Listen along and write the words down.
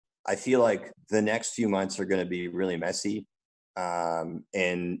I feel like the next few months are going to be really messy, and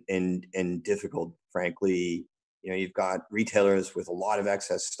difficult. Frankly, you've got retailers with a lot of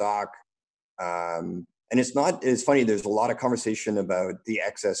excess stock, and it's not. It's funny. There's a lot of conversation about the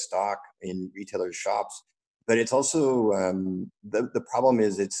excess stock in retailers' shops, but it's also the problem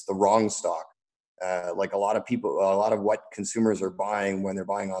is it's the wrong stock. Like a lot of people, a lot of what consumers are buying when they're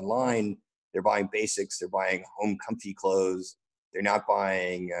buying online, they're buying basics, they're buying home comfy clothes, they're not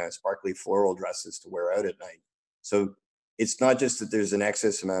buying sparkly floral dresses to wear out at night. So it's not just that there's an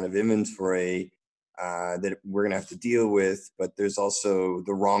excess amount of inventory that we're going to have to deal with, but there's also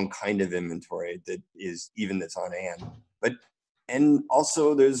the wrong kind of inventory that's on hand. But and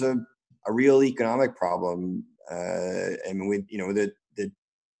also there's a real economic problem. And with the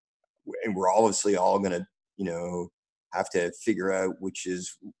and we're obviously all going to have to figure out, which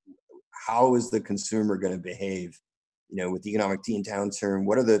is how is the consumer going to behave with the economic downturn.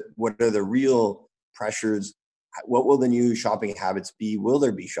 What are the real pressures? What will the new shopping habits be? Will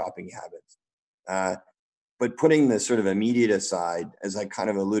there be shopping habits? But putting the sort of immediate aside, as I kind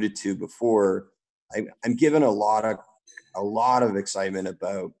of alluded to before, I'm given a lot of excitement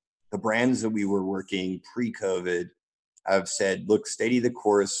about the brands that we were working pre-COVID have said, look, steady the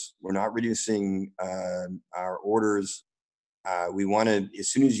course. We're not reducing our orders. We want to, as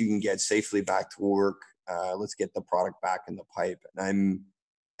soon as you can get safely back to work, let's get the product back in the pipe. And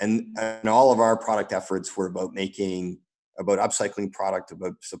all of our product efforts were about upcycling product,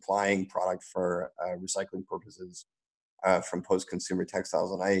 about supplying product for recycling purposes from post-consumer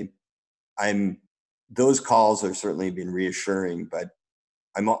textiles. And I'm those calls have certainly been reassuring, but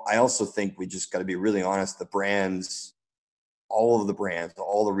I also think we just got to be really honest. The brands, all of the brands,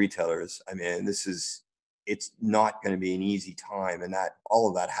 all the retailers. I mean, it's not going to be an easy time, and that all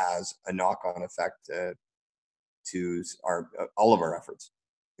of that has a knock-on effect to our all of our efforts,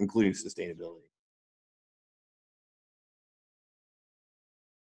 including sustainability.